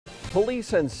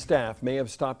Police and staff may have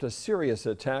stopped a serious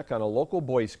attack on a local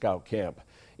Boy Scout camp.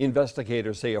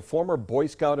 Investigators say a former Boy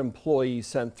Scout employee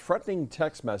sent threatening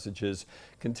text messages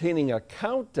containing a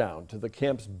countdown to the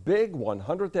camp's big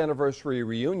 100th anniversary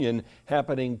reunion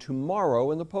happening tomorrow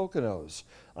in the Poconos.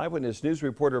 Eyewitness News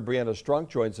reporter Brianna Strunk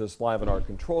joins us live in our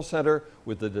control center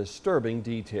with the disturbing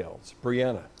details.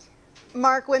 Brianna.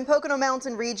 Mark, when Pocono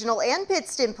Mountain Regional and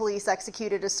Pittston police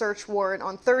executed a search warrant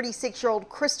on 36-year-old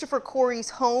Christopher Corey's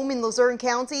home in Luzerne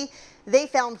County, they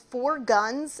found 4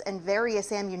 guns and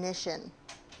various ammunition.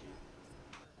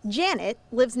 Janet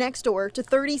lives next door to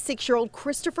 36-year-old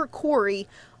Christopher Corey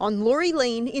on Lori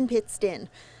Lane in Pittston.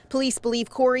 Police believe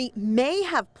Corey may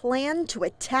have planned to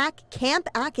attack Camp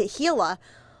Akahila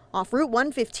off Route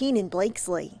 115 in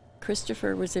Blakesley.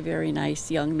 Christopher was a very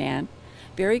nice young man,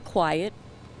 very quiet.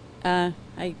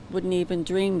 I wouldn't even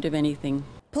dreamed of anything.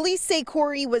 Police say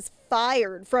Corey was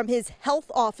fired from his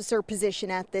health officer position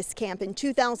at this camp in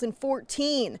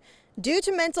 2014 due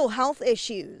to mental health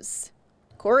issues.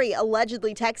 Corey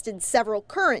allegedly texted several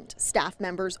current staff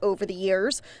members over the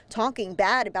years, talking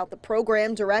bad about the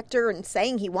program director and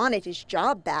saying he wanted his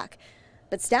job back.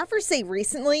 But staffers say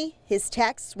recently his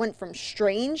texts went from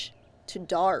strange to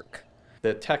dark.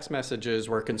 The text messages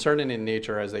were concerning in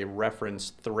nature as they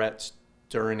referenced threats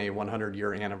during a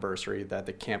 100-year anniversary that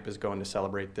the camp is going to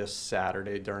celebrate this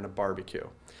Saturday during a barbecue.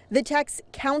 The text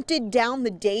counted down the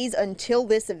days until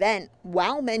this event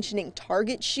while mentioning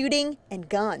target shooting and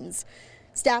guns.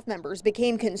 Staff members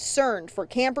became concerned for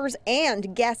campers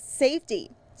and guest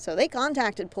safety, so they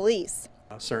contacted police.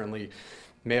 Certainly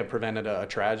may have prevented a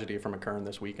tragedy from occurring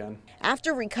this weekend.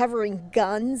 After recovering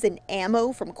guns and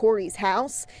ammo from Corey's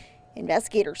house,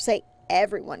 investigators say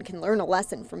everyone can learn a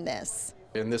lesson from this.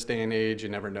 In this day and age, you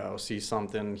never know. See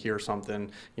something, hear something,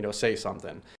 say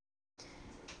something.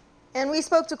 And we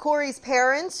spoke to Corey's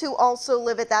parents, who also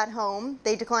live at that home.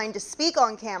 They declined to speak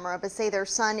on camera, but say their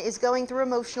son is going through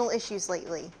emotional issues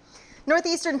lately.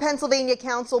 Northeastern Pennsylvania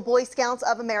Council Boy Scouts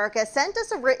of America sent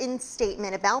us a written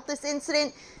statement about this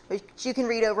incident, which you can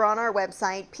read over on our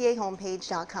website,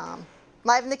 PAHomepage.com.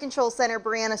 Live in the control center,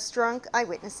 Brianna Strunk,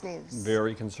 Eyewitness News.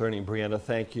 Very concerning, Brianna.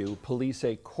 Thank you. Police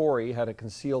say Corey had a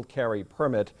concealed carry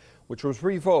permit, which was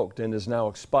revoked and is now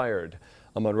expired.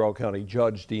 A Monroe County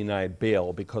judge denied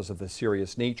bail because of the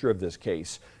serious nature of this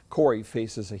case. Corey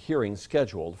faces a hearing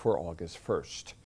scheduled for August 1st.